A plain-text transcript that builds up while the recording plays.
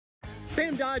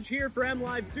Sam Dodge here for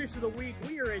MLive's Dish of the Week.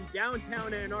 We are in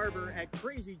downtown Ann Arbor at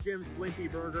Krazy Jim's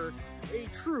Blimpy Burger, a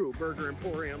true burger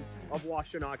emporium of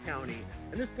Washtenaw County.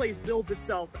 And this place builds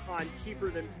itself on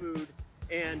cheaper than food,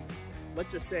 and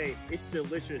let's just say it's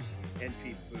delicious and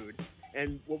cheap food.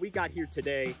 And what we got here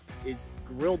today is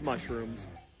grilled mushrooms,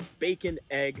 bacon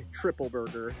egg triple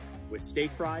burger with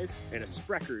steak fries and a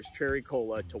Sprecker's cherry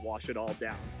cola to wash it all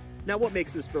down. Now, what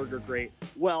makes this burger great?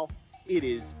 Well, it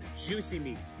is juicy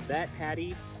meat. That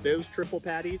patty, those triple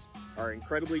patties are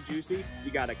incredibly juicy.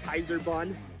 You got a Kaiser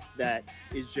bun that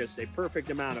is just a perfect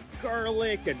amount of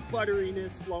garlic and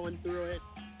butteriness flowing through it,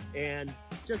 and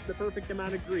just the perfect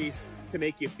amount of grease to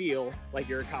make you feel like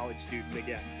you're a college student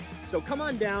again. So come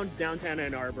on down downtown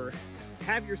Ann Arbor,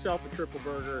 have yourself a triple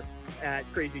burger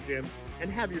at Krazy Jim's,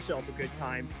 and have yourself a good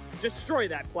time. Destroy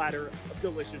that platter of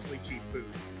deliciously cheap food.